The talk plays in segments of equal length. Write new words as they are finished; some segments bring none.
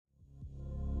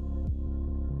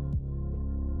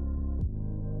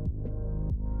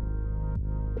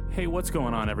Hey, what's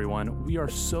going on, everyone? We are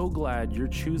so glad you're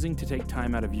choosing to take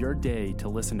time out of your day to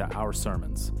listen to our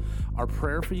sermons. Our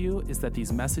prayer for you is that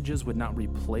these messages would not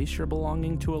replace your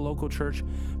belonging to a local church,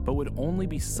 but would only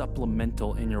be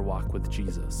supplemental in your walk with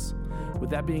Jesus. With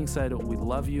that being said, we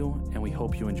love you and we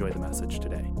hope you enjoy the message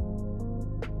today.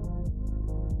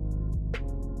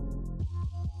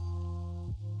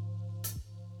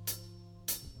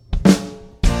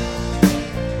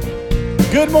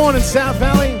 Good morning, South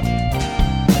Valley.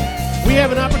 We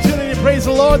have an opportunity to praise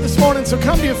the Lord this morning, so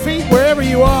come to your feet wherever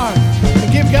you are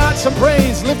and give God some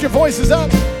praise. Lift your voices up.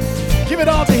 Give it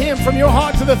all to Him from your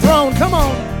heart to the throne. Come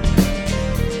on.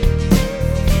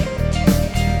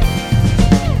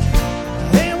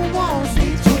 There were walls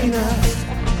between us.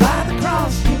 By the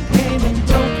cross you came and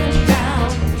broke them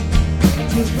down.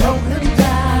 You broke them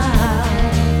down.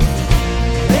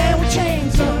 There were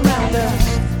chains around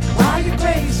us. By your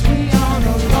grace we are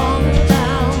no longer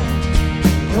bound.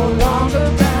 No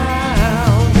longer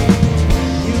bound.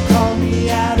 You called me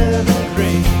out of the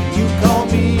grave. You called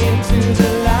me into the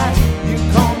light. You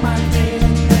called my name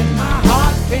and my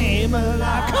heart came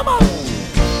alive. Come on!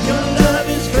 Your love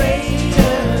is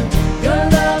greater. Your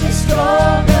love is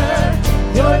stronger.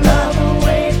 Your love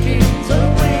awakens,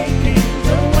 awakens,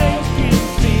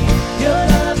 awakens me. Your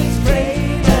love is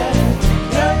greater.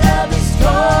 Your love is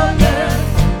stronger.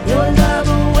 Your love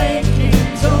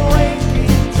awakens,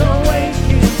 awakens,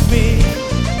 awakens me.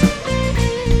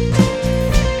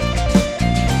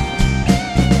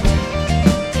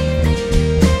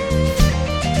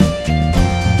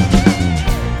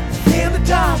 Feel the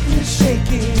darkness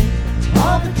shaking.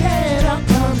 All the dead are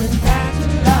coming back to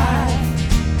life.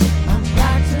 I'm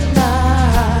back to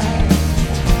life.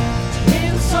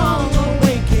 Hear the song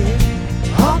awaken.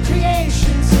 All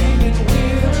creation singing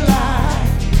we're alive.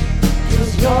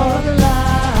 'Cause you're alive.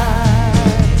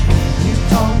 You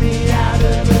call me out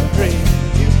of the grave.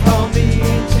 You call me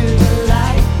into the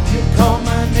light. You call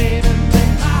my name and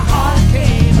then my heart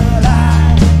came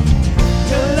alive.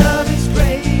 Your love is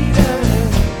greater.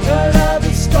 Your love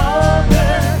is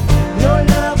stronger. Your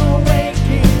love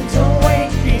awakens,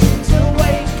 awakens,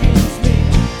 awakens me.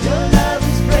 Your love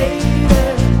is greater.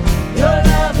 Your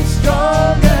love is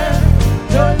stronger.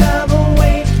 Your love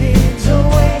awakens,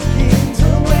 awakens,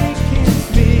 awakens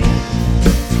me.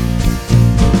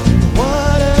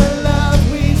 What a love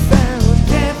we found.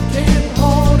 Death can't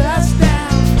hold us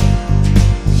down.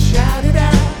 Shout it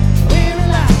out. We're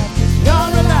alive 'cause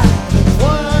you're alive.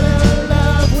 What a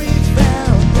love we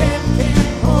found. Death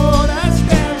can't hold us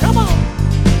down. Come on.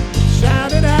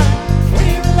 Shout it out.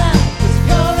 We're alive 'cause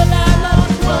you're alive,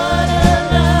 Lord. What a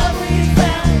love we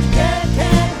found. Death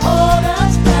can't hold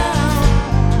us down.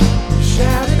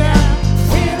 Shout it out.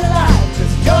 We're alive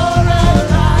 'cause you're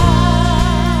alive.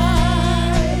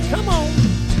 Come on.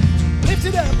 Lift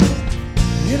it up.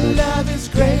 Your love is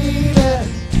greater.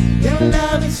 Your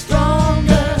love is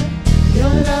stronger.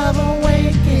 Your love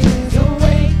awakens,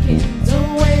 awakens,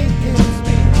 awakens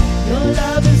me. Your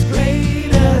love is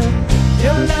greater.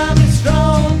 Your love is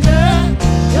stronger.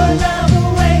 Your love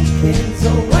awakens,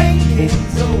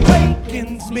 awakens,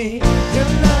 awakens me. Your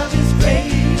love is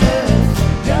greater.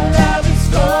 Your love is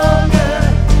stronger.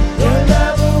 Your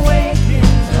love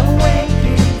awakens,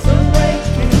 awakens,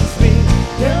 awakens me.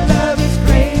 Your love is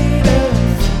greater.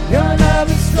 Your love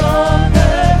is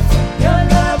stronger. Your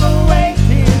love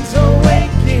awakens,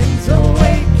 awakens,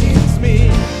 awakens me.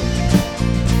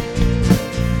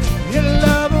 Your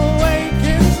love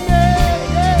awakens me.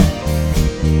 Yeah.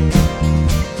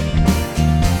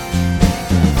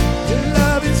 Your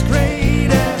love is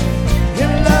greater.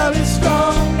 Your love is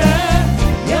stronger.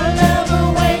 Your love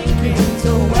awakens,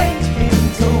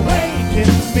 awakens,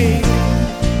 awakens me.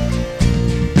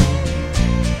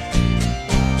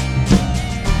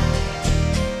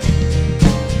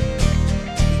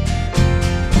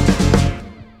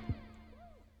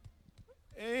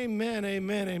 Amen,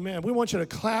 amen, amen. We want you to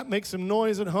clap, make some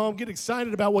noise at home, get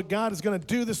excited about what God is going to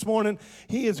do this morning.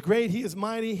 He is great, He is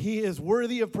mighty, He is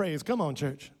worthy of praise. Come on,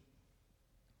 church.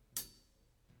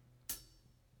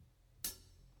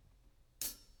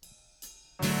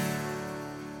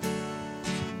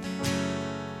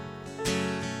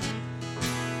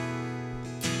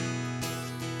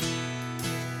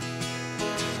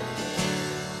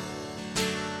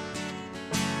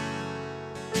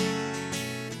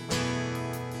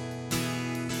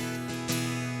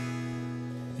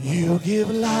 You give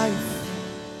life,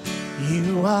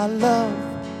 you are love,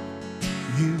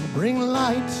 you bring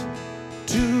light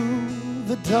to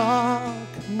the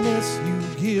darkness, you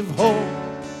give hope,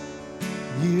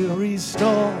 you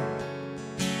restore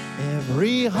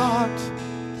every heart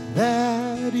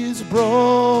that is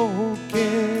broken.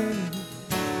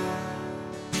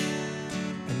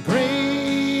 And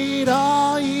great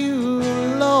are you,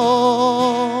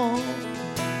 Lord.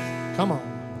 Come on.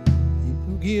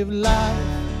 You give life.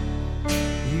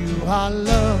 You are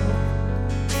love.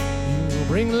 You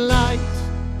bring light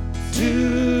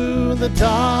to the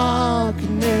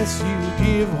darkness. You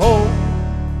give hope.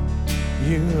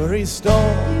 You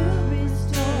restore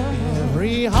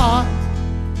every heart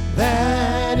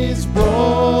that is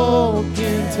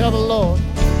broken. Tell the Lord.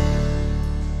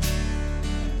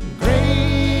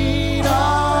 Great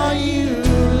are you,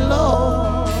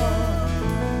 Lord.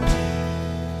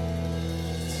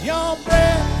 It's your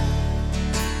breath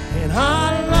in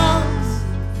our lungs,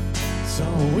 so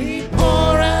we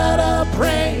pour out our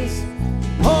praise.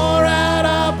 Pour out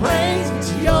our praise.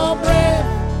 It's your breath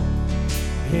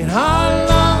in our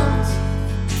lungs,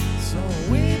 so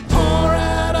we pour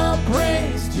out our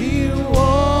praise to you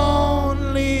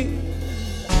only.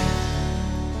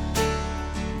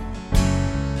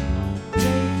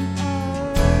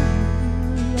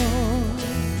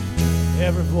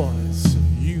 Every voice.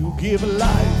 You give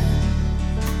life.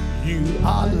 You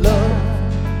are love.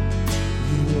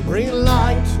 You bring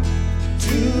light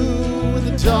to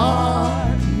the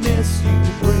darkness. You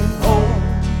bring hope.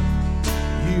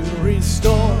 You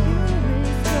restore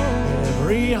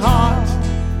every heart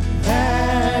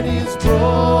that is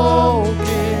broken.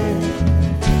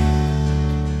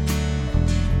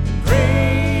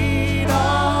 Great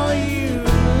are you,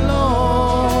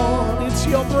 Lord. It's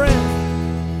your breath.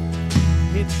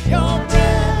 It's your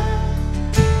breath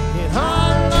in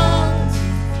our lungs,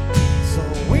 so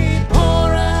we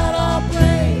pour out our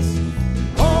praise.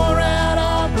 Pour out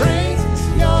our praise. It's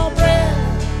your breath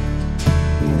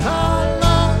in our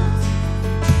lungs,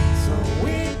 so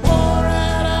we pour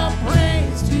out our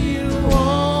praise to you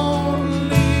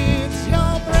only. It's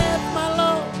your breath, my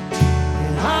Lord,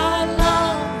 in our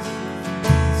lungs,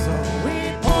 so we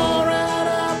pour out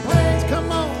our praise.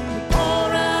 Come on,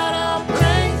 pour out our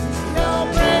praise. It's your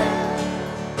breath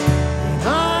in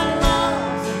our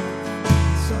lungs,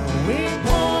 so we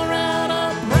pour out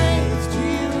our praise to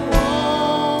you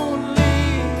only.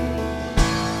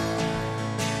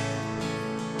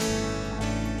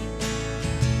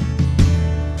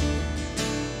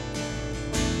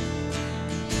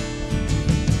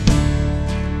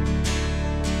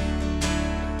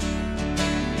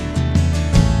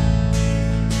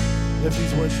 Lift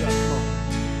these words up, come on.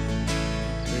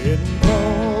 And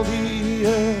all the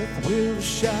earth will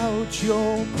shout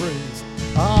your praise.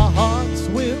 Our hearts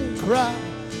will cry.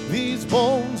 These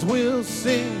bones will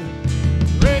sing.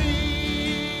 Great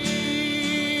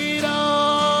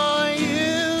are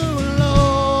you,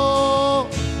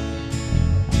 Lord.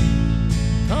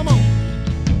 Come on.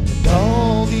 And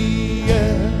all the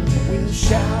earth will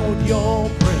shout your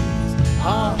praise.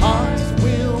 Our hearts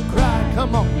will cry.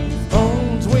 Come on.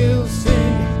 Bones will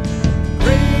sing.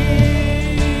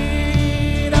 Great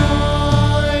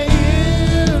are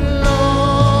you,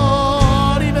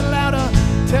 Lord. Even louder.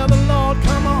 Tell the Lord,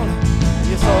 come on.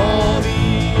 Yes, all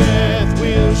the earth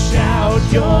will shout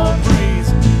your praise.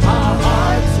 Our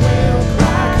hearts will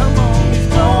cry. Come on. These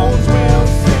bones will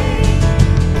sing.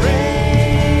 Great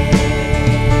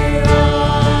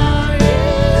are you,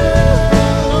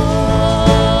 Lord.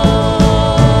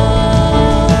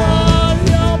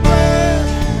 Your breath,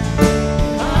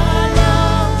 our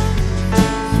love.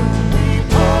 So we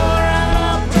pour out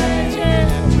our praise. Yeah,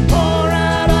 we pour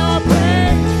out our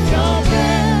praise. Your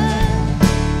breath,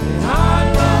 our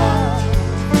love.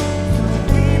 So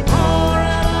we pour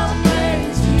out our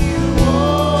praise to you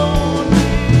only.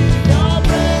 Your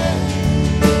breath,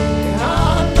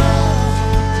 our love.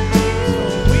 So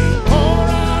we pour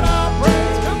out our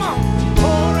praise. Come on,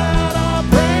 pour out our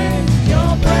praise.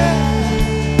 Your breath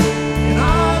and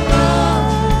our love.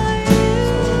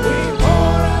 So we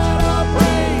pour out our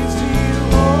praise to you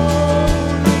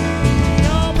only.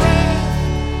 Your breath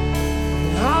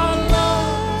and our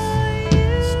love.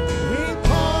 So we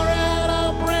pour out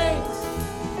our praise.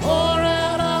 Pour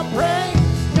out our praise.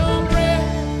 Your breath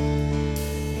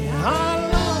and our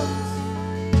love.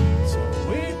 So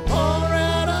we pour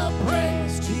out our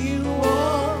praise to you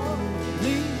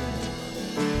only.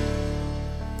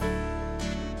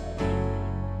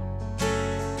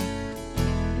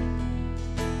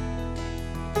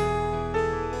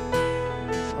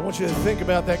 I want you to think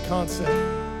about that concept.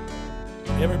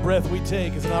 Every breath we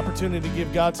take is an opportunity to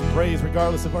give God some praise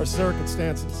regardless of our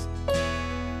circumstances.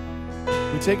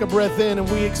 We take a breath in and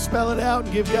we expel it out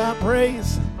and give God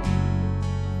praise.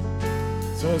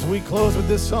 So as we close with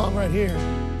this song right here,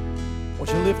 I want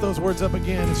you to lift those words up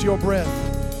again. It's your breath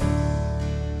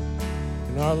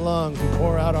in our lungs, we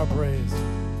pour out our praise.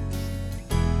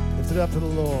 Lift it up to the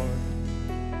Lord.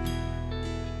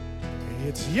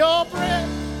 It's your breath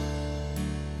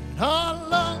in our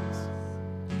lungs,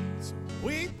 so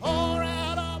we pour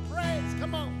out our praise.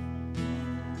 Come on.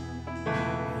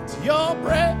 It's your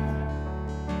breath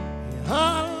in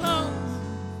our lungs,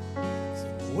 so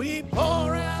we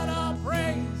pour out our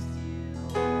praise.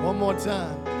 One more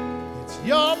time. It's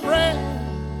your breath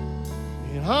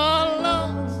in our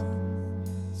lungs,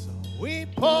 so we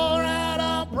pour out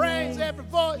our praise. Every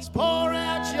voice, pour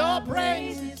out your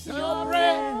praise. It's your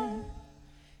breath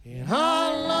in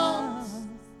our lungs,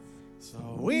 so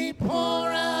we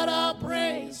pour out our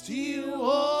praise to you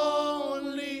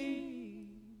only.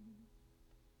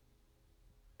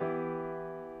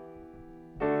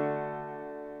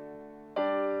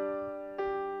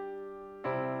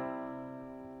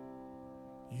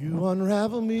 You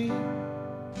unravel me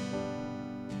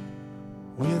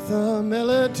with a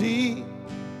melody.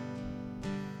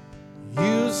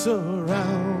 You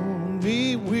surround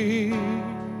me with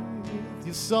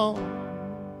your song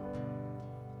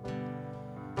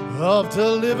of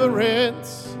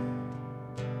deliverance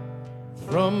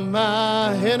from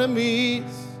my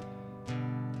enemies,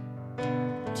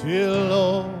 till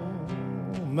all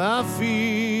my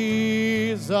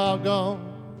fears are gone.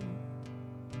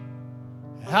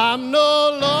 I'm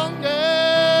no longer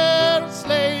a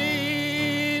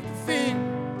slave to fear.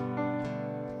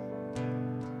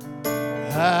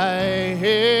 I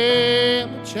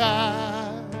am a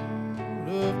child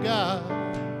of God.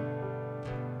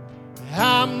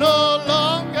 I'm no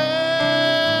longer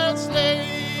a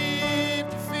slave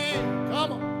to fear.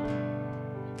 Come on.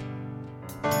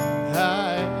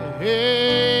 I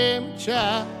am a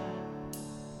child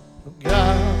of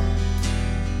God.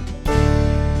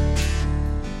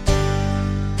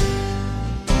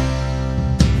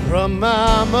 From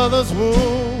my mother's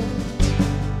womb,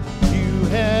 you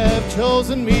have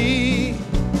chosen me,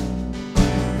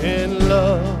 and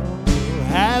love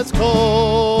has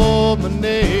called my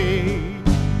name.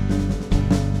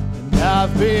 And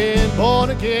I've been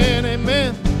born again,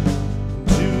 amen,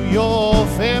 to your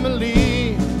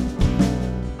family.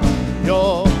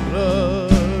 Your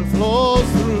blood flows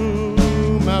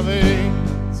through my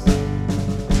veins.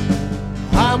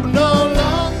 I'm no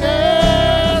longer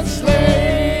a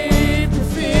slave to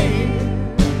fear.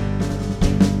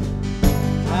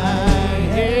 I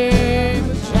am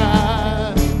a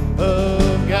child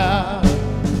of God.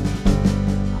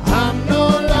 I'm no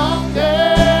longer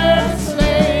a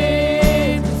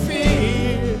slave to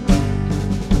fear.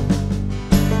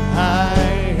 I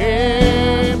am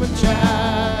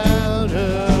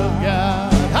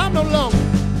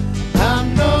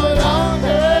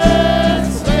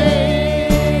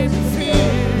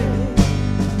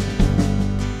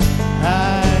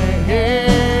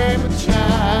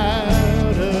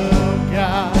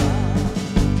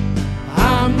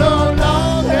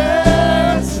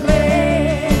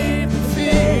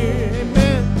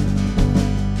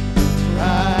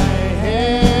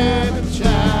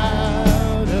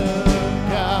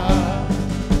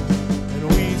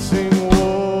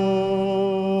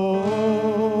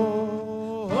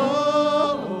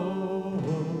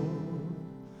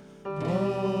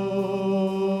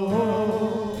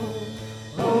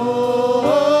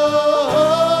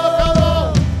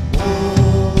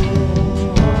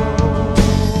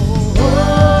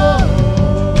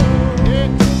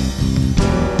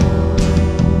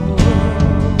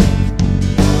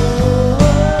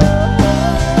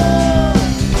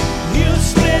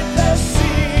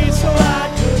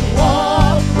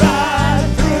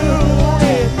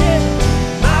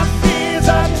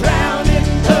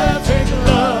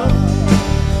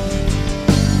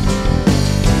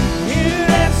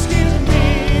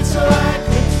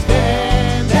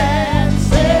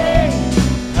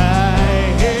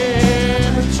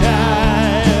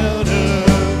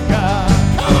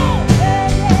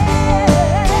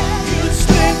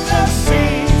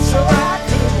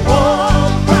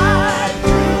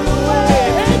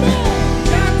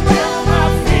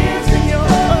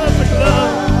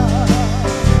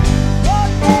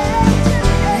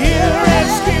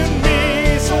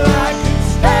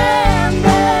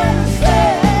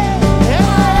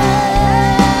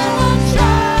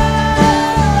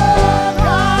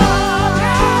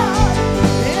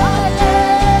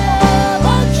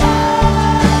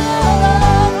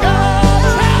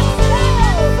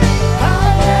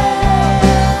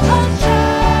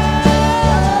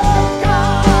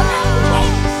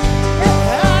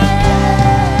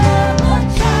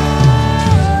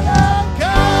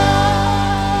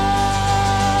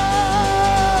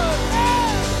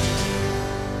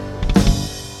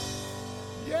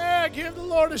Give the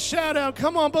Lord a shout out.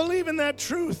 Come on, believe in that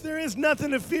truth. There is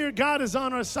nothing to fear. God is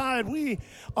on our side. We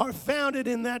are founded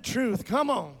in that truth. Come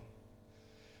on.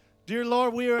 Dear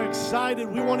Lord, we are excited.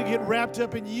 We want to get wrapped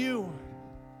up in you.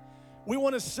 We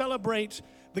want to celebrate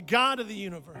the God of the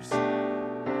universe,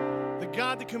 the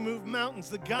God that can move mountains,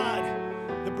 the God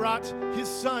that brought his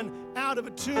son out of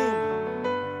a tomb,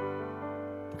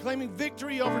 proclaiming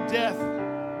victory over death,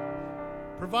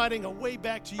 providing a way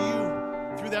back to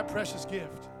you through that precious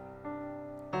gift.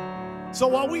 So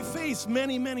while we face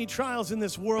many, many trials in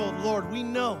this world, Lord, we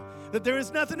know that there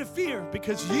is nothing to fear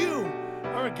because you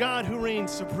are a God who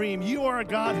reigns supreme. You are a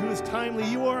God who is timely.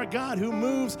 You are a God who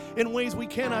moves in ways we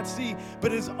cannot see,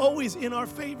 but is always in our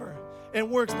favor and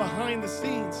works behind the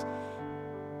scenes.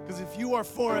 Because if you are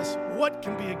for us, what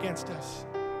can be against us?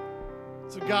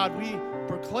 So God, we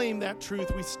proclaim that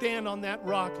truth. We stand on that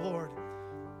rock, Lord.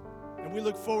 And we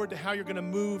look forward to how you're going to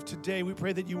move today. We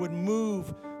pray that you would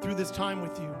move through this time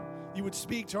with you. You would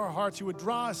speak to our hearts. You would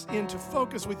draw us into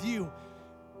focus with you.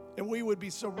 And we would be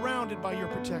surrounded by your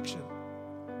protection.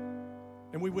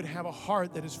 And we would have a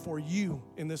heart that is for you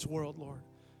in this world, Lord.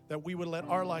 That we would let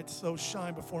our light so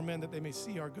shine before men that they may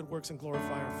see our good works and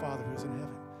glorify our Father who is in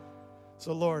heaven.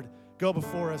 So, Lord, go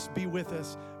before us, be with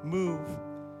us, move,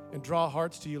 and draw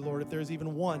hearts to you, Lord. If there's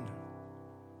even one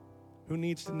who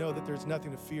needs to know that there's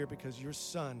nothing to fear because your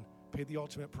Son paid the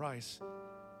ultimate price,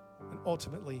 and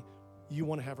ultimately, you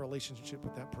want to have a relationship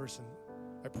with that person.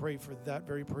 I pray for that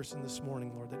very person this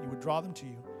morning, Lord, that you would draw them to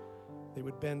you. They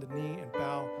would bend a knee and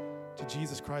bow to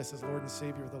Jesus Christ as Lord and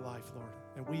Savior of their life, Lord.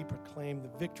 And we proclaim the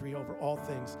victory over all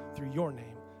things through your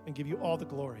name and give you all the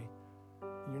glory.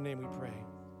 In your name we pray.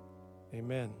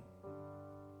 Amen.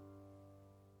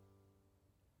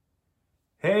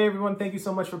 Hey everyone, thank you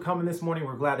so much for coming this morning.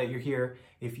 We're glad that you're here.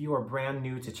 If you are brand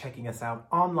new to checking us out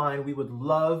online, we would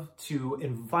love to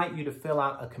invite you to fill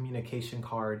out a communication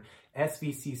card,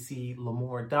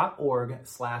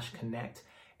 svcclemoore.org/connect.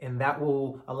 And that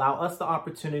will allow us the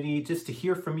opportunity just to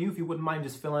hear from you. If you wouldn't mind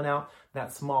just filling out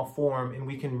that small form, and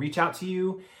we can reach out to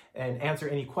you and answer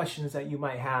any questions that you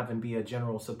might have and be a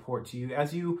general support to you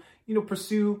as you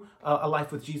pursue a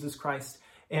life with Jesus Christ.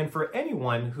 And for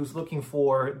anyone who's looking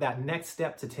for that next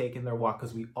step to take in their walk,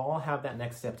 because we all have that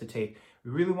next step to take,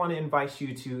 we really want to invite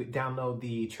you to download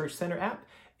the Church Center app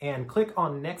and click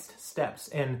on Next Steps.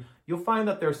 And you'll find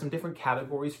that there's some different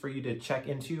categories for you to check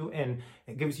into, and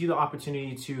it gives you the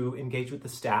opportunity to engage with the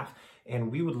staff. And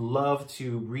we would love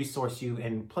to resource you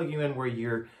and plug you in where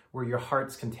your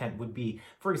heart's content would be.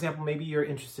 For example, maybe you're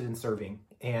interested in serving,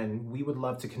 and we would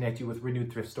love to connect you with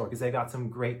Renewed Thrift Store because they got some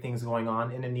great things going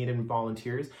on and in need of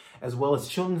volunteers, as well as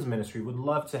children's ministry. Would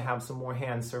love to have some more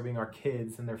hands serving our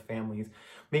kids and their families.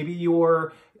 Maybe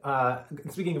you're,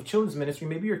 speaking of children's ministry,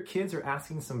 maybe your kids are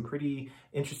asking some pretty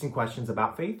interesting questions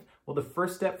about faith. Well, the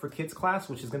first step for kids class,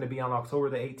 which is going to be on October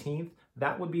the 18th,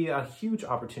 that would be a huge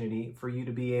opportunity for you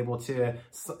to be able to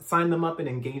sign them up and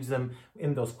engage them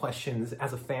in those questions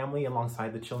as a family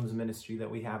alongside the children's ministry that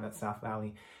we have at South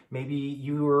Valley. Maybe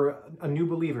you're a new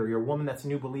believer, you're a woman that's a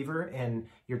new believer, and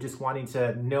you're just wanting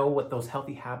to know what those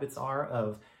healthy habits are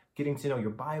of getting to know your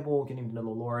Bible, getting to know the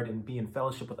Lord, and be in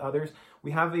fellowship with others.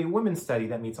 We have a women's study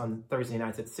that meets on Thursday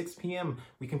nights at 6 p.m.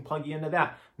 We can plug you into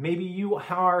that. Maybe you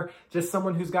are just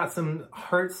someone who's got some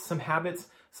hurts, some habits,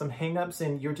 some hang-ups,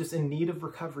 and you're just in need of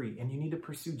recovery, and you need to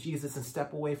pursue Jesus and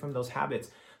step away from those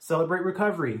habits. Celebrate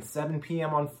Recovery, 7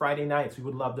 p.m. on Friday nights. We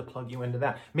would love to plug you into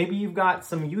that. Maybe you've got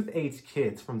some youth age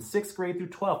kids from 6th grade through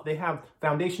 12th. They have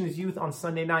Foundations Youth on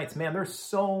Sunday nights. Man, there's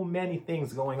so many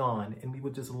things going on, and we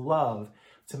would just love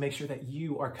to make sure that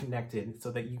you are connected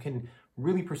so that you can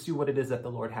really pursue what it is that the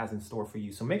Lord has in store for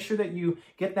you. So make sure that you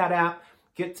get that app,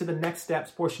 get to the next steps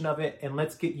portion of it, and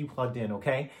let's get you plugged in,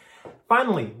 okay?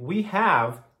 Finally, we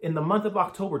have, in the month of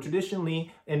October,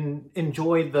 traditionally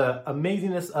enjoy the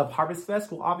amazingness of Harvest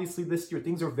Fest. Well, obviously this year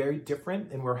things are very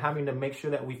different, and we're having to make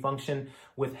sure that we function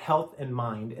with health in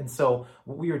mind. And so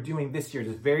what we are doing this year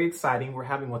is very exciting. We're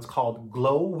having what's called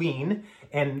Glowween,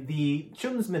 and the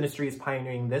children's ministry is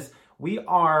pioneering this. We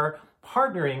are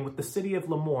partnering with the city of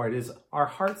Lemoore. It is our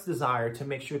heart's desire to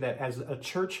make sure that as a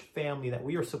church family that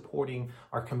we are supporting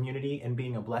our community and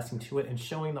being a blessing to it and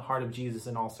showing the heart of Jesus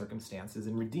in all circumstances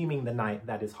and redeeming the night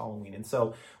that is Halloween. And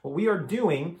so what we are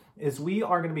doing is we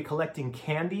are going to be collecting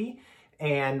candy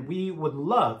And we would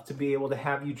love to be able to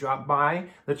have you drop by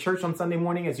the church on Sunday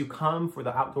morning. As you come for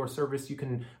the outdoor service, you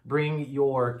can bring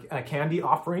your candy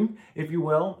offering, if you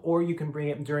will, or you can bring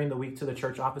it during the week to the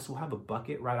church office. We'll have a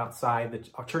bucket right outside the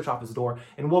church office door,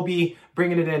 and we'll be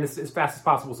bringing it in as fast as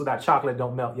possible so that chocolate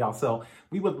don't melt, y'all. So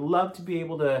we would love to be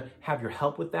able to have your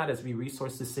help with that as we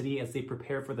resource the city as they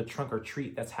prepare for the trunk or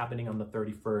treat that's happening on the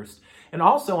 31st. And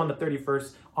also on the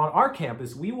 31st, on our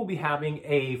campus, we will be having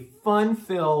a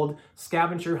fun-filled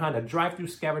scavenger hunt, a drive-through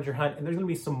scavenger hunt, and there's going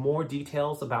to be some more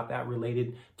details about that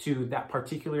related to that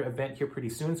particular event here pretty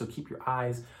soon, so keep your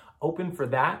eyes open for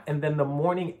that. And then the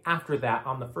morning after that,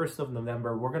 on the 1st of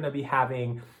November, we're going to be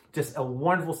having just a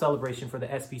wonderful celebration for the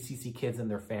SBCC kids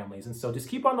and their families. And so just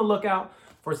keep on the lookout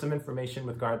for some information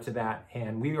with regard to that.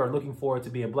 And we are looking forward to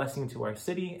be a blessing to our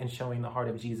city and showing the heart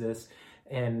of Jesus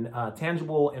in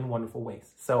tangible and wonderful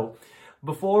ways. So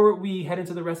before we head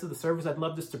into the rest of the service, I'd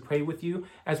love just to pray with you.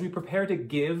 As we prepare to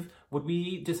give, would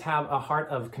we just have a heart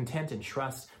of content and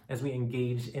trust as we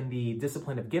engage in the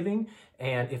discipline of giving?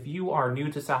 And if you are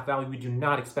new to South Valley, we do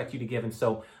not expect you to give. And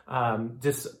so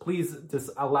please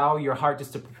allow your heart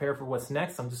just to prepare for what's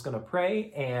next. I'm just going to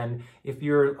pray. And if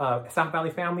you're a South Valley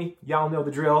family, y'all know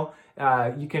the drill.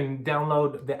 You can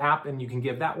download the app and you can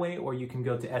give that way, or you can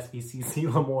go to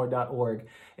sbcclemoore.org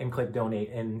and click donate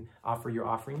and offer your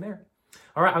offering there.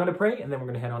 All right, I'm going to pray, and then we're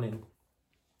going to head on in.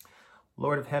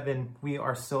 Lord of heaven, we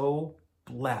are so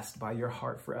blessed by your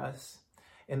heart for us.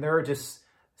 And there are just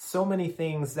so many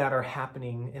things that are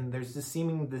happening, and there's just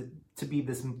seeming to be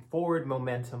this forward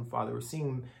momentum, Father. We're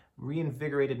seeing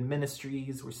reinvigorated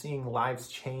ministries. We're seeing lives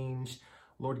change.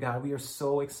 Lord God, we are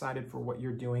so excited for what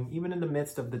you're doing, even in the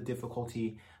midst of the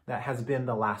difficulty that has been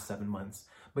the last 7 months.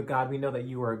 But God, we know that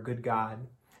you are a good God,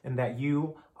 and that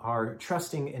you are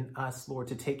trusting in us, Lord,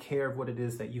 to take care of what it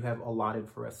is that you have allotted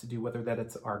for us to do, whether that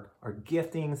it's our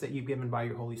giftings that you've given by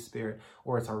your Holy Spirit,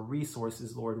 or it's our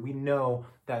resources, Lord. We know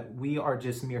that we are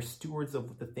just mere stewards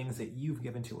of the things that you've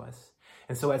given to us.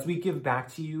 And so as we give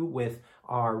back to you with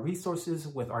our resources,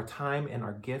 with our time and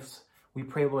our gifts, we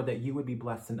pray, Lord, that you would be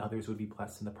blessed and others would be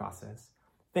blessed in the process.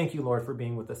 Thank you, Lord, for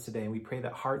being with us today. And we pray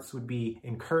that hearts would be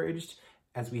encouraged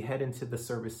as we head into the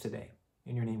service today.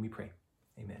 In your name we pray.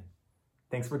 Amen.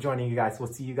 Thanks for joining, you guys.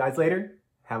 We'll see you guys later.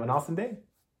 Have an awesome day.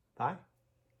 Bye.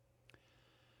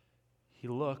 He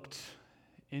looked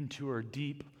into her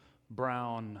deep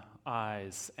brown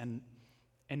eyes, and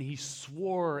he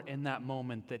swore in that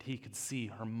moment that he could see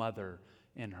her mother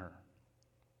in her.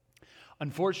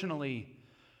 Unfortunately,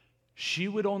 she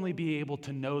would only be able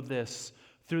to know this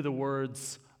through the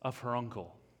words of her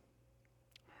uncle.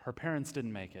 Her parents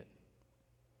didn't make it.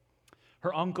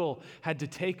 Her uncle had to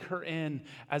take her in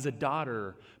as a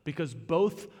daughter because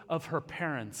both of her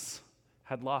parents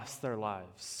had lost their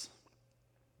lives.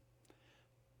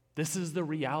 This is the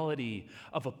reality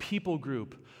of a people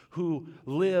group who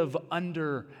live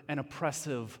under an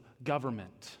oppressive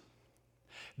government.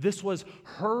 This was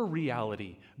her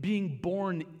reality, being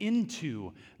born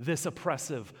into this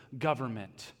oppressive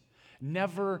government,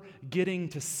 never getting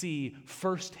to see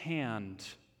firsthand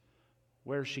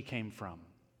where she came from.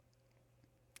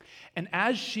 And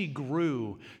as she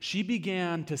grew, she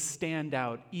began to stand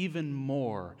out even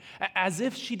more, as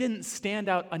if she didn't stand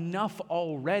out enough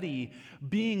already,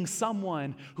 being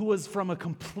someone who was from a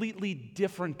completely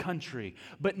different country.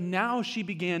 But now she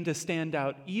began to stand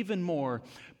out even more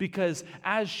because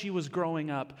as she was growing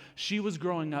up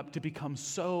to become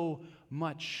so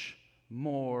much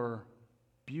more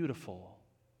beautiful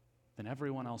than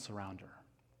everyone else around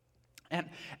her.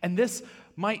 And this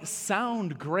might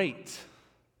sound great,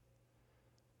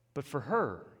 but for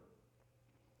her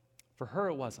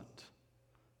it wasn't.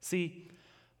 See,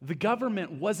 the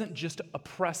government wasn't just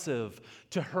oppressive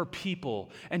to her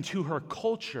people and to her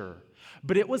culture,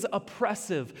 but it was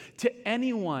oppressive to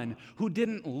anyone who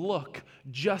didn't look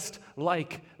just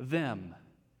like them.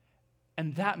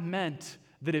 And that meant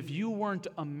that if you weren't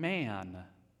a man,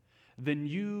 then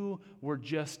you were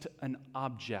just an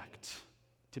object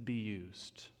to be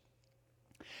used.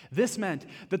 This meant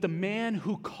that the man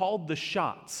who called the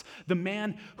shots, the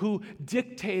man who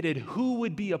dictated who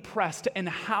would be oppressed and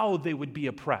how they would be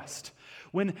oppressed,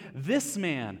 when this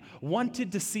man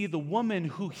wanted to see the woman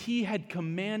who he had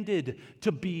commanded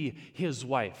to be his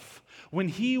wife, when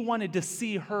he wanted to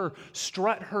see her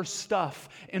strut her stuff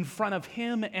in front of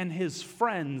him and his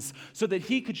friends so that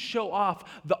he could show off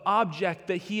the object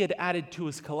that he had added to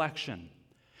his collection,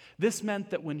 this meant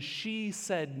that when she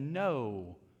said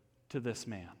no to this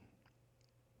man,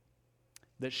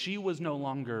 that she was no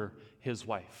longer his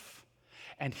wife,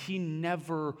 and he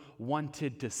never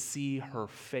wanted to see her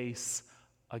face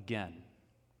again.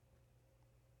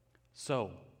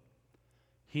 So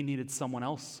he needed someone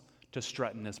else to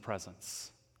strut in his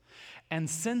presence. And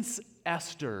since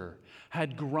Esther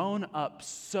had grown up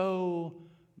so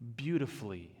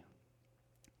beautifully,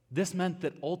 this meant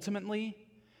that ultimately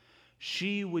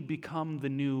she would become the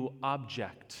new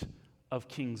object of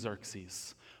King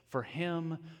Xerxes, for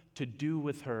him to do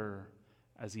with her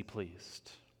as he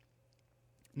pleased.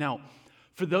 Now,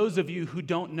 for those of you who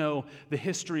don't know the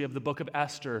history of the book of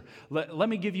Esther, let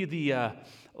me give you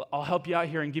I'll help you out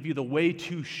here and give you the way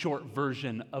too short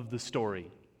version of the story.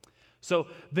 So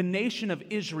the nation of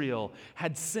Israel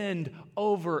had sinned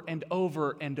over and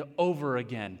over and over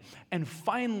again. And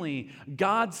finally,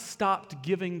 God stopped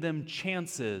giving them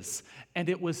chances, and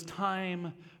it was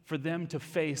time for them to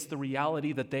face the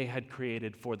reality that they had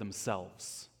created for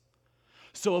themselves.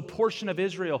 So a portion of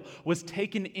Israel was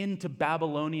taken into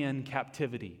Babylonian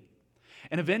captivity.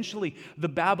 And eventually, the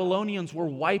Babylonians were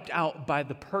wiped out by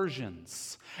the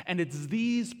Persians. And it's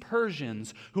these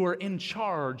Persians who are in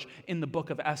charge in the book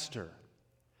of Esther.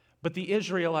 But the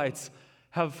Israelites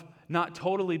have not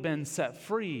totally been set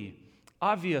free,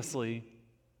 obviously,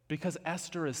 because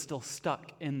Esther is still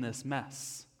stuck in this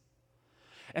mess.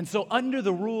 And so under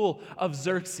the rule of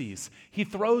Xerxes, he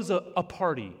throws a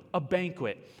party, a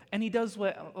banquet, and he does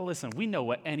we know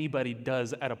what anybody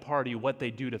does at a party, what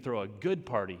they do to throw a good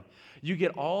party. You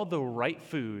get all the right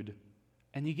food,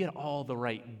 and you get all the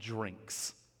right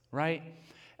drinks, right?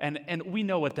 And we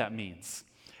know what that means.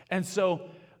 And so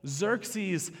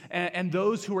Xerxes and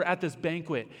those who were at this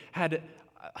banquet had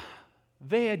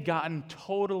gotten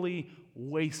totally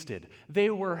wasted. They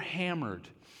were hammered.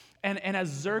 And as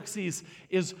Xerxes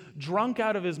is drunk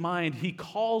out of his mind, he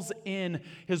calls in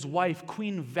his wife,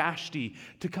 Queen Vashti,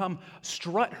 to come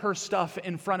strut her stuff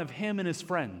in front of him and his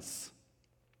friends.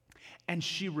 And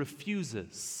she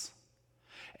refuses.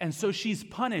 And so she's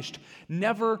punished,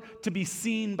 never to be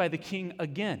seen by the king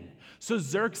again. So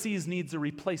Xerxes needs a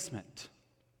replacement.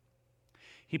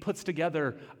 He puts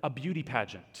together a beauty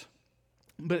pageant.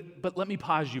 But let me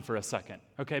pause you for a second,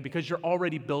 okay? Because you're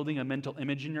already building a mental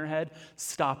image in your head.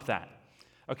 Stop that,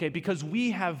 okay? Because we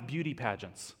have beauty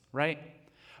pageants, right?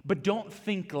 But don't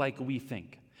think like we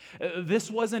think.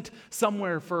 This wasn't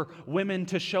somewhere for women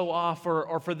to show off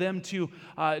or for them to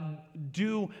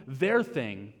do their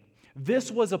thing. This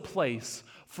was a place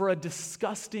for a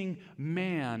disgusting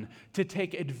man to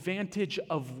take advantage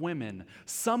of women,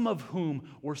 some of whom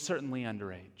were certainly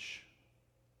underage.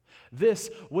 This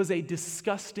was a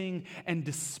disgusting and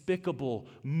despicable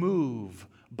move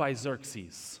by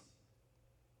Xerxes.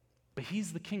 But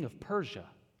he's the king of Persia.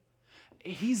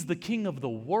 He's the king of the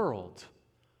world.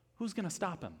 Who's going to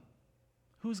stop him?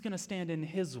 Who's going to stand in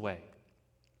his way?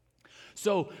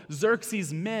 So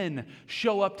Xerxes' men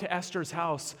show up to Esther's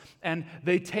house, and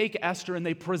they take Esther and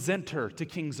they present her to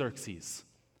King Xerxes.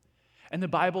 And the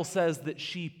Bible says that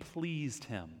she pleased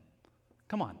him.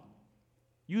 Come on.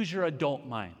 Use your adult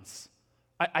minds.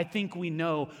 I think we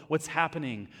know what's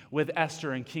happening with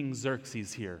Esther and King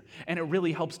Xerxes here. And it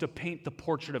really helps to paint the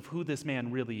portrait of who this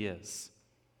man really is.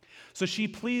 So she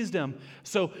pleased him.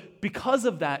 So because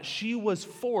of that, she was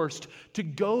forced to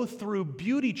go through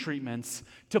beauty treatments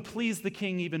to please the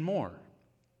king even more.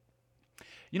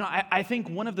 You know, I think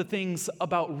one of the things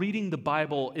about reading the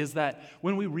Bible is that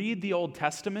when we read the Old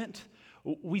Testament,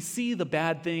 we see the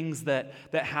bad things that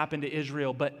happened to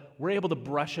Israel, but we're able to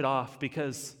brush it off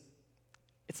because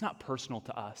it's not personal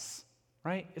to us,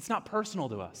 right? It's not personal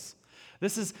to us.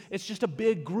 It's just a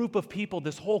big group of people,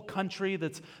 this whole country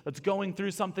that's going through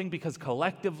something because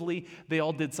collectively they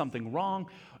all did something wrong,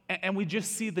 and we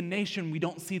just see the nation, we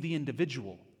don't see the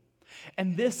individual.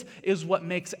 And this is what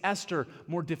makes Esther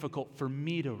more difficult for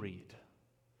me to read,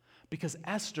 because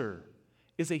Esther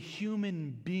is a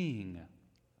human being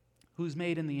who's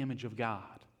made in the image of God.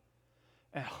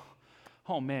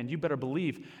 Oh man, you better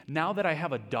believe, now that I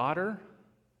have a daughter,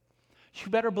 you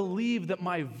better believe that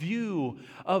my view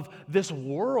of this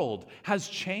world has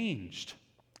changed.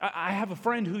 I have a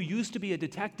friend who used to be a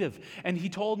detective, and he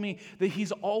told me that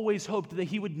he's always hoped that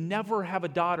he would never have a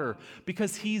daughter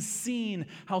because he's seen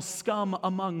how scum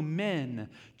among men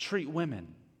treat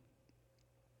women.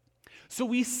 So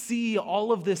we see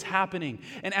all of this happening,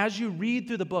 and as you read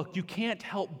through the book, you can't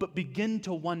help but begin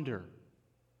to wonder,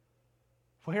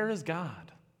 where is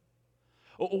God?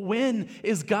 When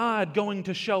is God going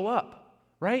to show up?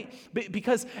 Right?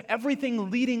 Because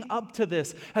everything leading up to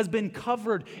this has been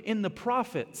covered in the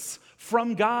prophets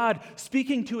from God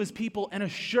speaking to his people and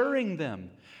assuring them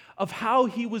of how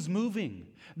he was moving.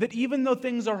 That even though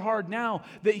things are hard now,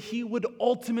 that he would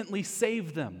ultimately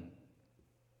save them.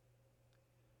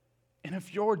 And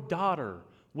if your daughter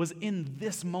was in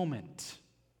this moment,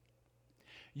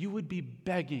 You would be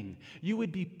begging, you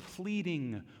would be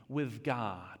pleading with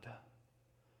God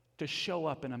to show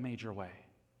up in a major way.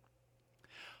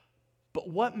 But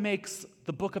what makes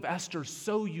the book of Esther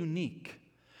so unique?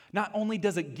 Not only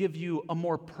does it give you a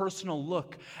more personal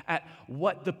look at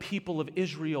what the people of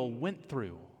Israel went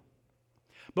through,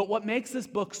 but what makes this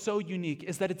book so unique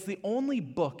is that it's the only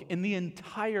book in the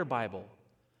entire Bible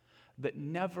that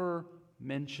never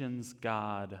mentions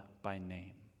God by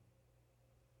name.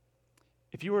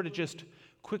 If you were to just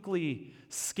quickly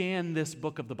scan this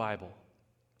book of the Bible,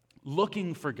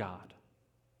 looking for God,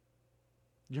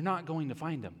 you're not going to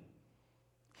find him.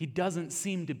 He doesn't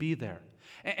seem to be there.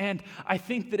 And I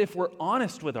think that if we're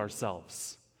honest with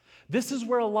ourselves, this is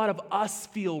where a lot of us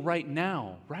feel right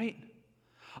now, right?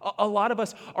 A lot of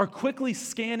us are quickly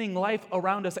scanning life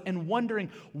around us and wondering,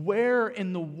 where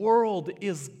in the world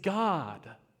is God?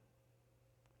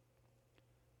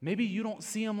 Maybe you don't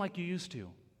see him like you used to.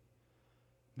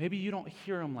 Maybe you don't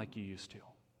hear him like you used to.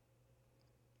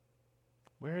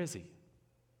 Where is he?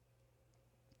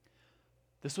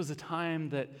 This was a time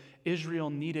that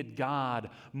Israel needed God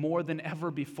more than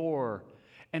ever before,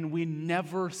 and we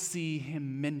never see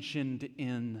him mentioned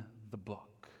in the book.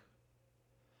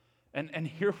 And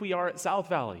here we are at South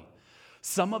Valley.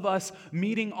 Some of us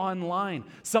meeting online,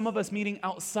 some of us meeting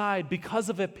outside because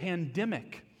of a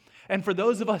pandemic. And for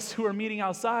those of us who are meeting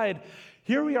outside,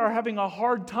 here we are having a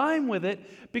hard time with it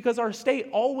because our state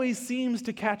always seems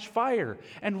to catch fire.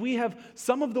 And we have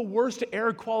some of the worst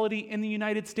air quality in the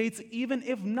United States, even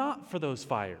if not for those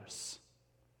fires.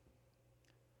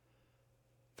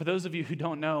 For those of you who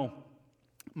don't know,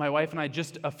 my wife and I,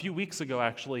 just a few weeks ago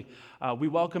actually, we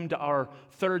welcomed our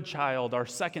third child, our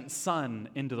second son,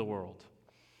 into the world.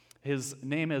 His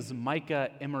name is Micah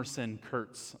Emerson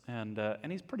Kurtz, and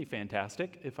he's pretty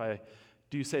fantastic, if I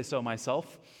do say so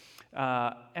myself.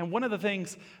 And one of the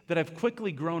things that I've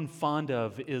quickly grown fond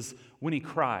of is when he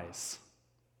cries.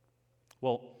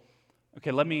 Well,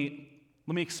 okay, let me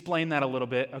explain that a little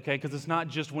bit, okay, because it's not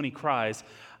just when he cries.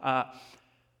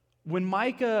 When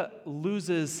Micah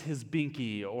loses his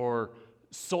binky or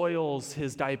soils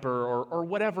his diaper or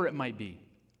whatever it might be,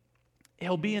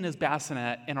 he'll be in his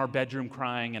bassinet in our bedroom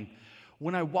crying, and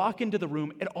when I walk into the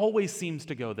room, it always seems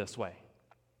to go this way.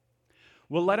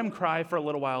 We'll let him cry for a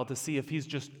little while to see if he's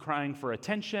just crying for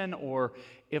attention or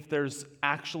if there's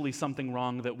actually something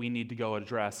wrong that we need to go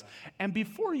address. And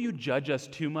before you judge us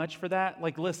too much for that,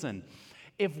 listen,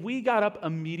 if we got up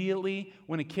immediately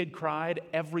when a kid cried,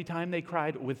 every time they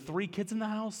cried with 3 kids in the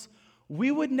house, we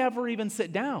would never even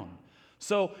sit down.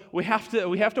 So we have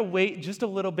to wait just a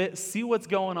little bit, see what's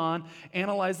going on,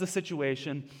 analyze the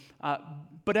situation.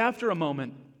 But after a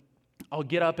moment, I'll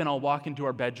get up and I'll walk into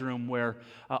our bedroom where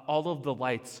all of the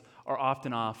lights are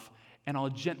often off, and I'll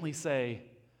gently say,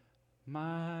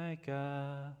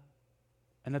 Micah.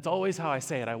 And that's always how I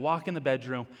say it. I walk in the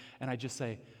bedroom and I just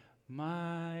say,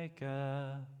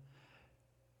 Micah.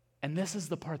 And this is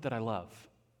the part that I love.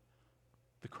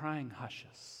 The crying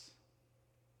hushes.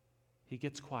 He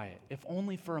gets quiet, if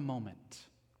only for a moment.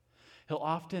 He'll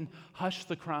often hush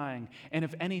the crying, and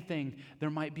if anything, there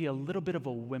might be a little bit of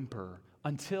a whimper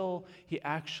until he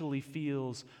actually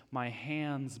feels my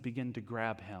hands begin to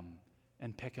grab him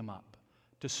and pick him up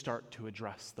to start to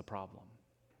address the problem.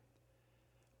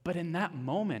 But in that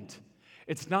moment,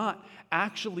 it's not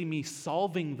actually me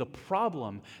solving the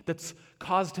problem that's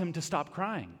caused him to stop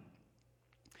crying.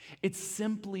 It's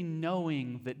simply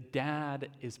knowing that Dad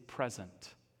is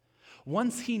present.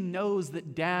 Once he knows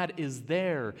that Dad is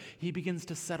there, he begins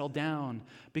to settle down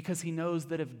because he knows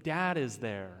that if Dad is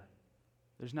there,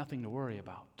 there's nothing to worry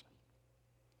about.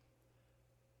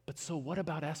 But so what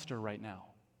about Esther right now?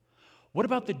 What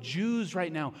about the Jews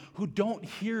right now who don't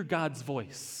hear God's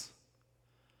voice?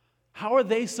 How are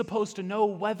they supposed to know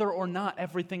whether or not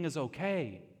everything is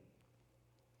okay?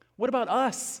 What about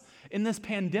us in this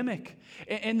pandemic,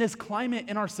 in this climate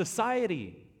in our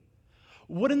society?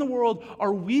 What in the world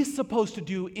are we supposed to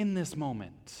do in this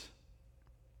moment?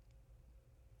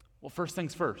 Well, first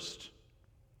things first.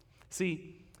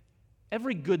 See,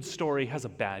 every good story has a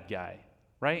bad guy,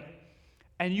 right?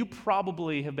 And you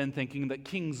probably have been thinking that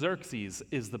King Xerxes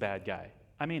is the bad guy.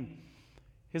 I mean,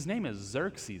 his name is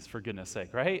Xerxes, for goodness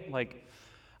sake, right?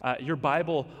 Your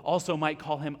Bible also might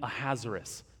call him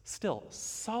Ahasuerus. Still,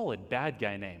 solid bad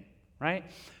guy name, right?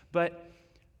 But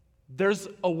there's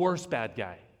a worse bad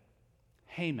guy.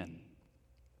 Haman.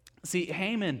 See,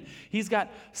 Haman, he's got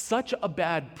such a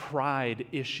bad pride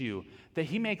issue that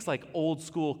he makes old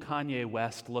school Kanye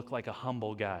West look like a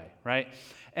humble guy, right?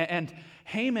 And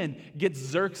Haman gets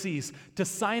Xerxes to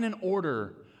sign an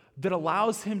order that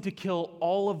allows him to kill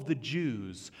all of the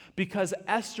Jews because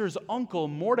Esther's uncle,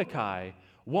 Mordecai,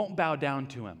 won't bow down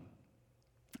to him.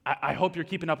 I hope you're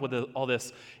keeping up with all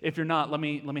this. If you're not, let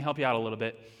me help you out a little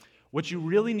bit. What you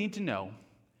really need to know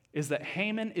is that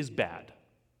Haman is bad,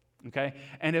 okay?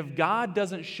 And if God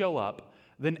doesn't show up,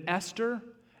 then Esther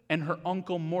and her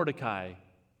uncle Mordecai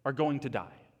are going to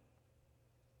die.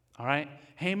 All right?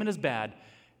 Haman is bad,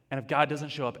 and if God doesn't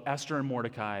show up, Esther and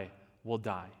Mordecai will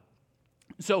die.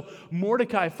 So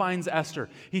Mordecai finds Esther.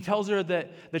 He tells her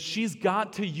that she's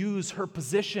got to use her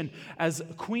position as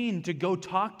queen to go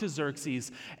talk to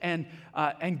Xerxes and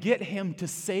get him to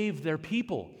save their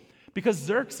people. Because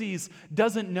Xerxes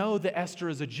doesn't know that Esther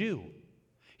is a Jew.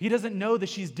 He doesn't know that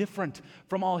she's different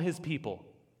from all his people.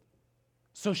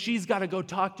 So she's got to go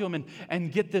talk to him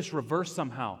and get this reversed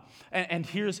somehow. And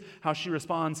here's how she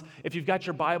responds. If you've got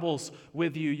your Bibles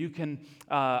with you, you can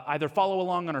either follow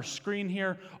along on our screen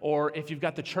here, or if you've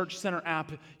got the Church Center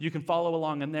app, you can follow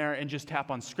along in there and just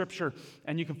tap on Scripture,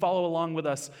 and you can follow along with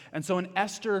us. And so in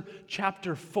Esther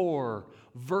chapter 4,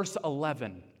 verse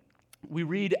 11, we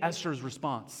read Esther's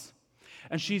response.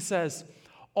 And she says,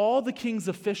 "All the king's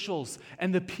officials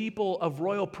and the people of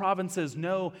royal provinces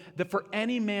know that for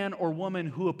any man or woman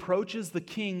who approaches the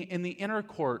king in the inner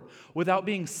court without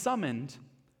being summoned,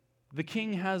 the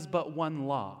king has but one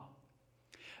law,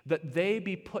 that they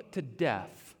be put to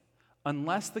death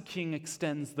unless the king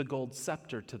extends the gold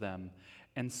scepter to them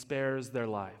and spares their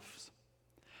lives.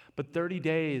 But 30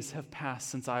 days have passed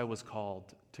since I was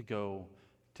called to go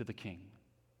to the king."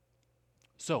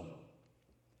 So,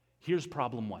 here's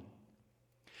problem one.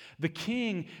 The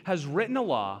king has written a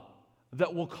law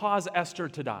that will cause Esther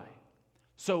to die.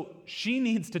 So she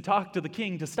needs to talk to the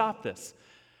king to stop this.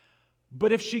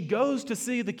 But if she goes to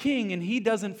see the king and he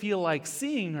doesn't feel like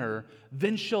seeing her,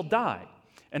 then she'll die.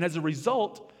 And as a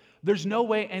result, there's no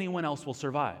way anyone else will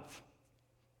survive.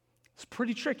 It's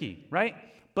pretty tricky, right?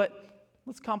 But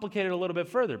let's complicate it a little bit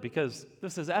further because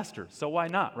this is Esther, so why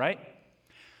not, right?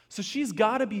 So she's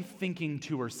got to be thinking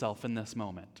to herself in this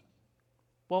moment,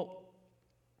 well,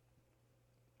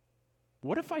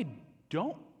 what if I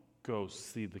don't go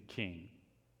see the king?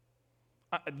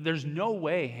 There's no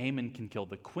way Haman can kill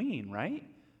the queen, right?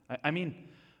 I mean,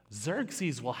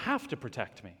 Xerxes will have to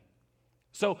protect me.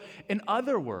 So, in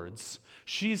other words,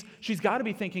 she's got to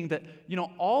be thinking that,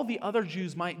 all the other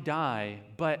Jews might die,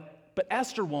 but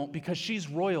Esther won't because she's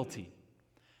royalty.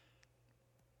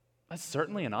 That's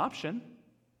certainly an option.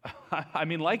 I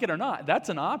mean, like it or not, that's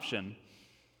an option.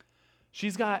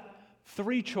 She's got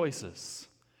 3 choices.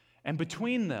 And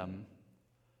between them,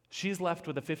 she's left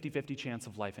with a 50-50 chance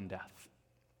of life and death.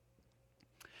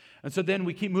 And so then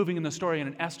we keep moving in the story,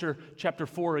 and in Esther chapter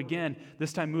 4 again,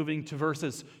 this time moving to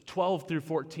verses 12 through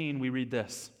 14, we read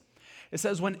this. It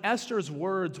says, "When Esther's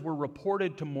words were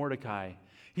reported to Mordecai,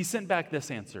 he sent back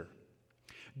this answer.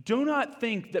 'Do not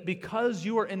think that because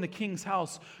you are in the king's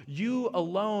house, you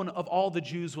alone of all the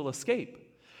Jews will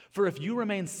escape. For if you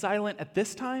remain silent at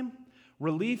this time,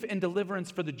 relief and deliverance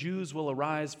for the Jews will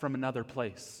arise from another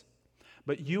place.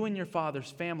 But you and your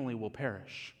father's family will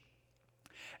perish.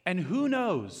 And who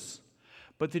knows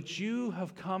but that you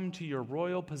have come to your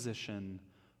royal position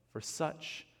for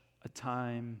such a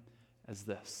time as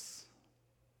this?'"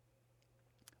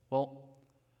 Well,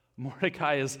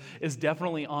 Mordecai is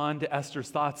definitely on to Esther's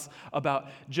thoughts about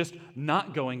just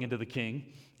not going into the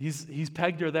king. He's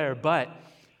pegged her there, but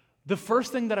the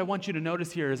first thing that I want you to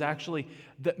notice here is actually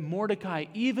that Mordecai,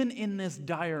 even in this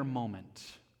dire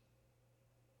moment,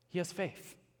 he has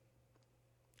faith.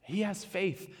 He has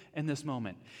faith in this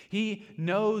moment. He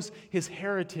knows his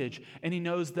heritage, and he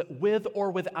knows that with or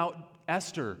without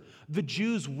Esther, the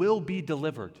Jews will be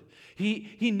delivered.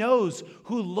 He knows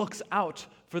who looks out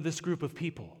for this group of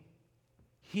people.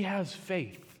 He has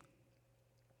faith.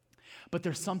 But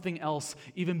there's something else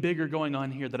even bigger going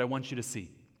on here that I want you to see.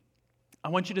 I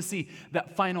want you to see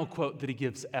that final quote that he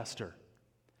gives Esther.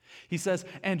 He says,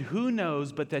 "And who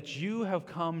knows but that you have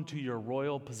come to your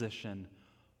royal position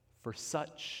for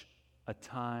such a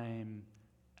time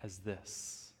as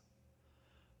this?"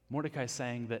 Mordecai is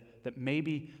saying that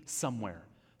maybe somewhere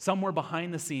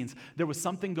behind the scenes, there was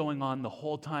something going on the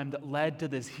whole time that led to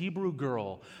this Hebrew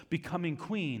girl becoming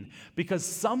queen because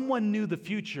someone knew the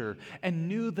future and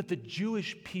knew that the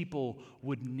Jewish people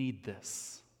would need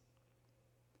this.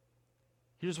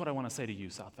 Here's what I want to say to you,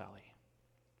 South Valley.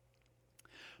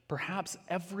 Perhaps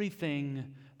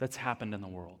everything that's happened in the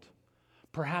world,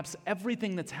 perhaps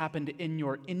everything that's happened in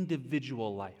your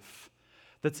individual life,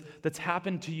 that's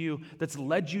happened to you, that's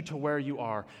led you to where you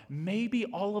are, maybe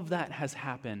all of that has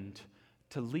happened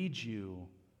to lead you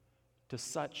to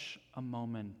such a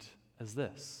moment as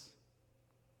this.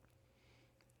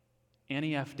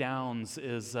 Annie F. Downs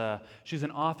she's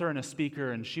an author and a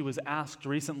speaker, and she was asked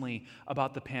recently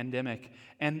about the pandemic,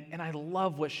 and I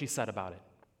love what she said about it.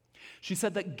 She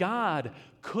said that God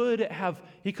could have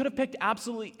picked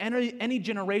absolutely any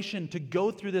generation to go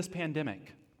through this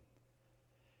pandemic.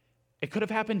 It could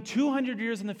have happened 200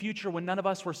 years in the future when none of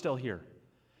us were still here.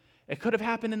 It could have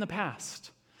happened in the past.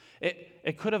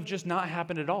 It could have just not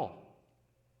happened at all.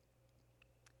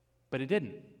 But it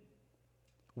didn't.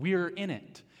 We're in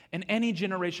it. And any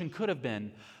generation could have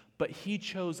been, but he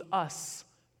chose us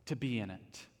to be in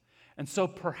it. And so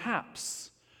perhaps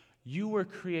you were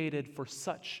created for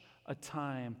such a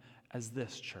time as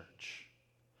this, church.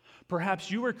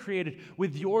 Perhaps you were created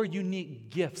with your unique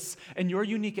gifts and your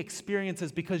unique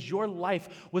experiences because your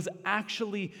life was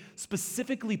actually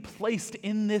specifically placed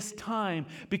in this time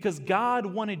because God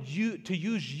wanted you to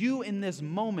use you in this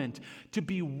moment to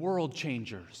be world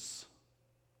changers.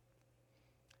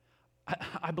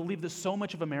 I believe that so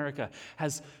much of America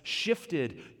has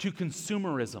shifted to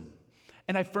consumerism.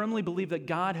 And I firmly believe that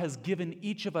God has given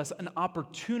each of us an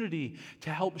opportunity to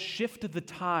help shift the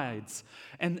tides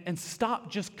and stop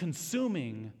just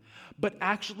consuming, but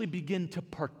actually begin to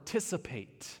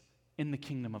participate in the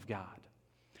kingdom of God.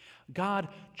 God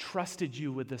trusted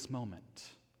you with this moment.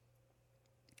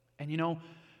 And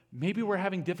maybe we're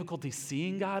having difficulty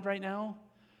seeing God right now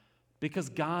because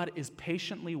God is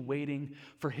patiently waiting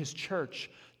for his church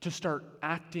to start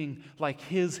acting like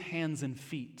his hands and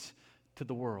feet to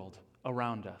the world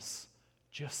around us,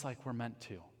 just like we're meant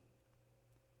to.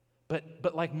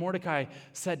 But like Mordecai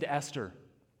said to Esther,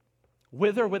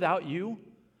 with or without you,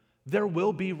 there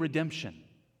will be redemption.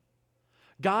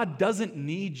 God doesn't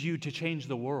need you to change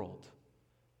the world,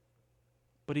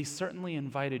 but he certainly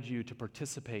invited you to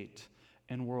participate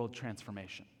in world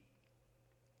transformation.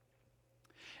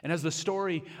 And as the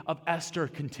story of Esther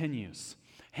continues,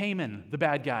 Haman, the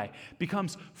bad guy,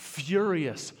 becomes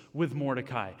furious with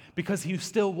Mordecai because he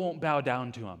still won't bow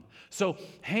down to him. So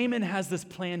Haman has this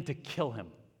plan to kill him.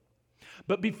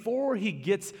 But before he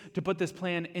gets to put this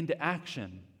plan into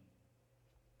action,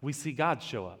 we see God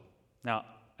show up. Now,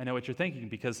 I know what you're thinking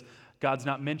because God's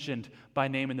not mentioned by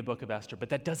name in the book of Esther, but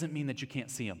that doesn't mean that you can't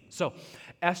see him. So,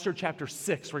 Esther chapter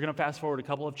 6, we're going to fast forward a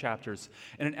couple of chapters.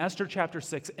 And in Esther chapter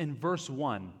 6, in verse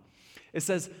 1, it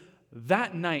says,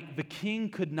 "That night the king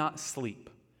could not sleep.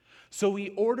 So he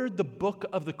ordered the book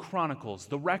of the Chronicles,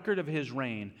 the record of his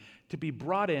reign, to be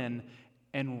brought in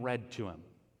and read to him."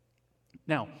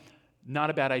 Now, not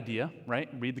a bad idea, right?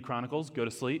 Read the Chronicles, go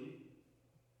to sleep.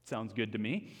 Sounds good to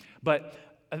me. But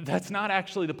that's not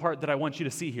actually the part that I want you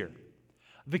to see here.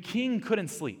 The king couldn't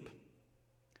sleep.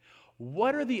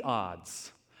 What are the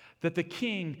odds that the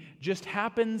king just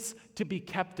happens to be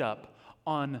kept up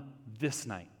on this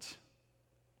night?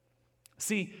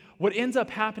 See, what ends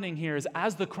up happening here is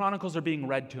as the Chronicles are being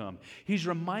read to him, he's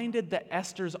reminded that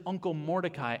Esther's uncle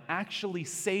Mordecai actually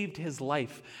saved his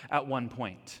life at one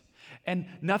point, and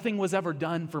nothing was ever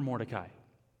done for Mordecai.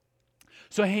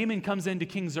 So Haman comes into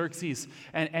King Xerxes,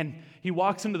 and he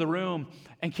walks into the room,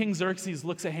 and King Xerxes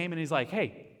looks at Haman and he's like,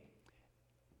 "Hey,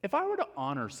 if I were to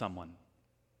honor someone,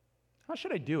 how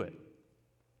should I do it?"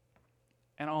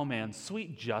 And oh man,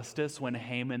 sweet justice when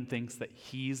Haman thinks that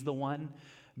he's the one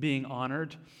being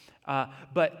honored.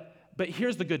 But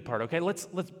here's the good part, okay? Let's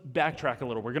backtrack a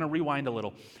little. We're going to rewind a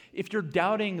little. If you're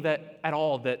doubting that at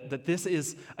all, that this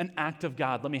is an act of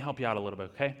God, let me help you out a little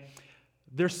bit, okay?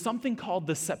 There's something called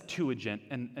the Septuagint,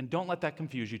 and don't let that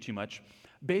confuse you too much.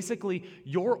 Basically,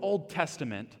 your Old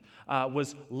Testament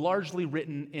was largely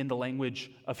written in the language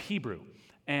of Hebrew.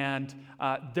 And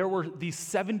there were these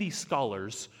 70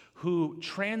 scholars who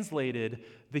translated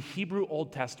the Hebrew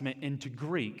Old Testament into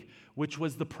Greek, which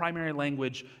was the primary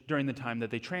language during the time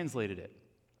that they translated it.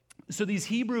 So these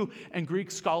Hebrew and Greek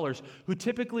scholars who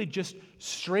typically just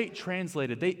straight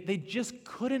translated, they just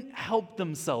couldn't help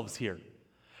themselves here.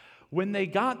 When they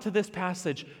got to this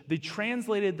passage, they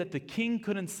translated that the king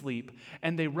couldn't sleep,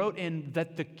 and they wrote in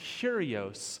that the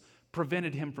Kyrios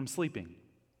prevented him from sleeping.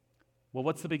 Well,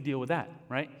 what's the big deal with that,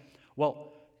 right?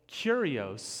 Well,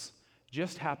 Kyrios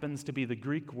just happens to be the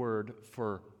Greek word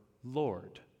for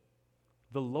Lord.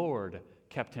 The Lord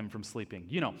kept him from sleeping.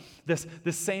 You know, this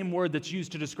same word that's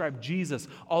used to describe Jesus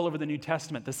all over the New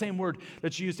Testament, the same word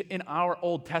that's used in our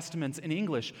Old Testaments in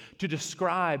English to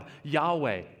describe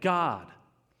Yahweh, God.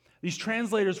 These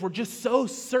translators were just so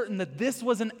certain that this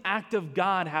was an act of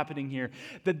God happening here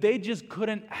that they just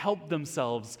couldn't help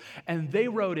themselves. And they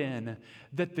wrote in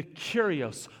that the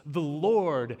Kyrios, the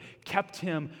Lord, kept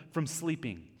him from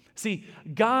sleeping. See,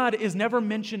 God is never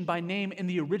mentioned by name in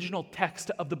the original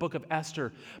text of the book of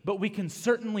Esther, but we can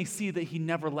certainly see that he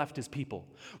never left his people.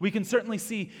 We can certainly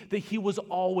see that he was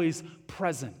always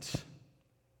present.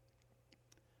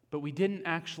 But we didn't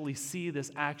actually see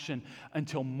this action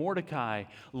until Mordecai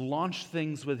launched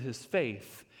things with his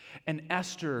faith, and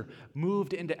Esther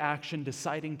moved into action,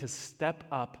 deciding to step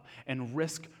up and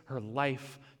risk her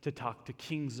life to talk to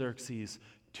King Xerxes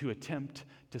to attempt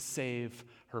to save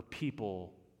her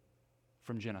people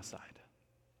from genocide.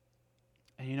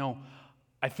 And you know,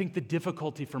 I think the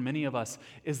difficulty for many of us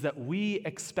is that we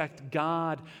expect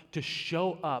God to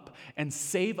show up and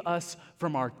save us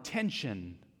from our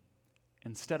tension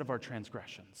instead of our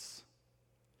transgressions.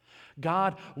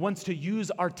 God wants to use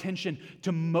our tension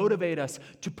to motivate us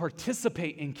to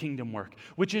participate in kingdom work,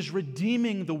 which is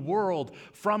redeeming the world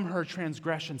from her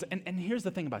transgressions. And here's the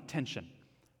thing about tension,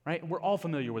 right? We're all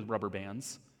familiar with rubber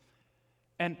bands.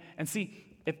 And see,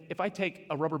 if I take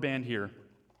a rubber band here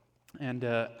and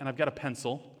I've got a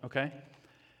pencil, okay?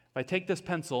 If I take this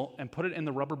pencil and put it in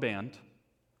the rubber band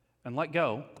and let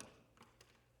go,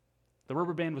 the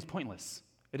rubber band was pointless.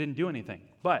 It didn't do anything.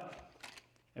 But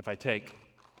if I take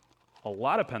a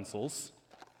lot of pencils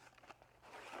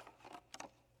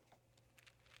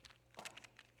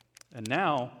and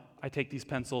now I take these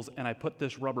pencils and I put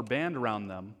this rubber band around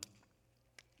them,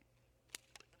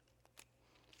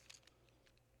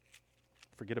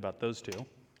 forget about those two.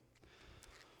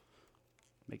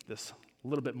 Make this a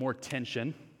little bit more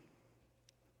tension.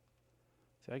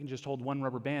 See, I can just hold one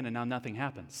rubber band and now nothing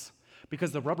happens.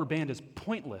 Because the rubber band is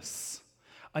pointless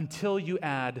until you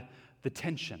add the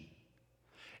tension.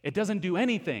 It doesn't do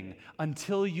anything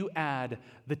until you add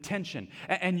the tension.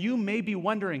 And you may be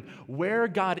wondering where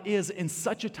God is in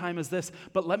such a time as this,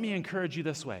 but let me encourage you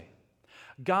this way.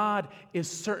 God is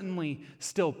certainly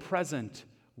still present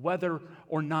whether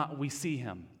or not we see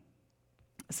him.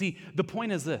 See, the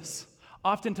point is this.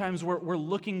 Oftentimes we're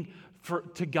looking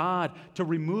to God to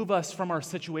remove us from our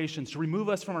situations, to remove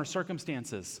us from our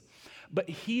circumstances. But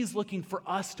he's looking for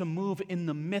us to move in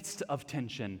the midst of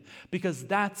tension, because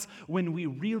that's when we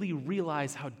really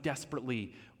realize how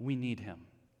desperately we need him.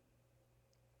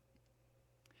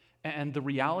 And the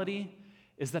reality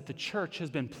is that the church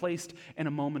has been placed in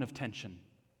a moment of tension.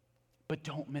 But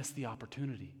don't miss the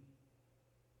opportunity.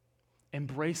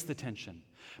 Embrace the tension.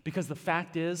 Because the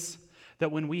fact is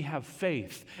that when we have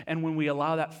faith and when we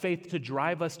allow that faith to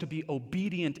drive us to be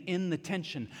obedient in the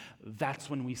tension, that's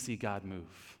when we see God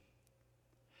move.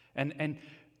 And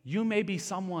you may be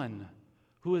someone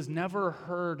who has never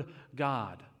heard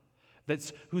God,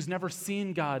 who's never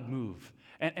seen God move.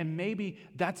 And maybe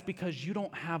that's because you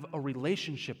don't have a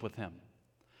relationship with him.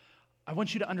 I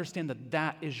want you to understand that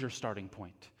that is your starting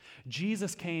point.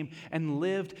 Jesus came and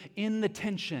lived in the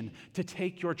tension to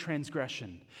take your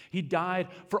transgression. He died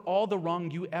for all the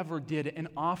wrong you ever did and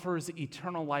offers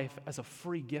eternal life as a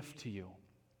free gift to you.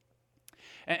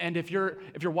 And if you're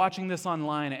watching this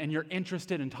online and you're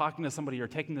interested in talking to somebody or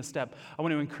taking this step, I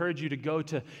want to encourage you to go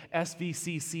to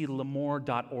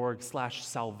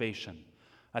svcclemoore.org/salvation.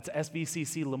 That's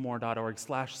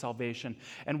svcclemoore.org/salvation.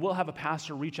 And we'll have a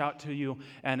pastor reach out to you,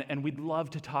 and we'd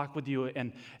love to talk with you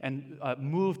and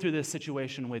move through this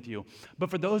situation with you.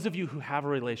 But for those of you who have a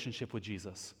relationship with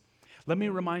Jesus, let me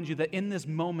remind you that in this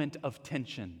moment of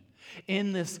tension,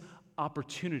 in this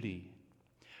opportunity,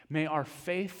 may our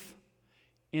faith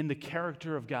in the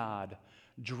character of God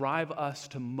drive us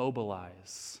to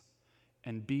mobilize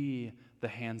and be the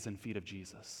hands and feet of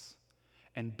Jesus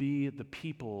and be the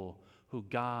people who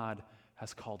God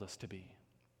has called us to be.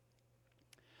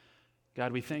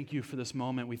 God, we thank you for this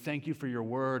moment. We thank you for your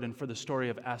word and for the story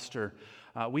of Esther.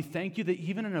 We thank you that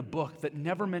even in a book that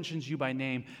never mentions you by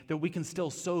name, that we can still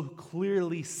so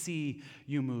clearly see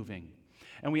you moving.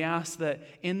 And we ask that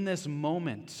in this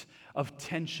moment of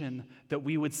tension, that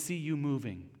we would see you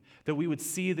moving, that we would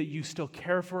see that you still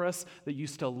care for us, that you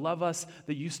still love us,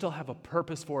 that you still have a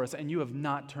purpose for us, and you have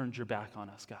not turned your back on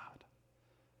us, God.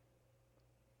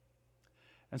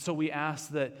 And so we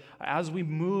ask that as we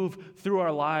move through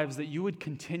our lives, that you would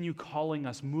continue calling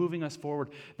us, moving us forward,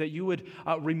 that you would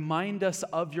remind us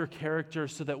of your character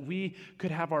so that we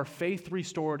could have our faith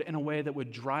restored in a way that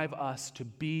would drive us to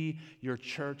be your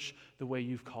church the way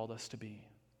you've called us to be.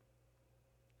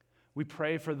 We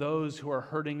pray for those who are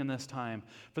hurting in this time,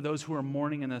 for those who are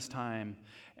mourning in this time,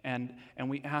 and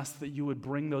we ask that you would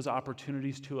bring those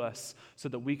opportunities to us so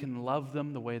that we can love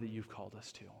them the way that you've called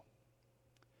us to.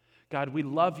 God, we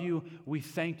love you, we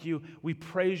thank you, we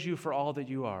praise you for all that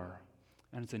you are.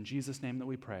 And it's in Jesus' name that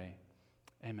we pray.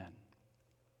 Amen.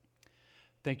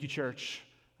 Thank you, church.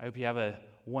 I hope you have a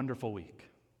wonderful week.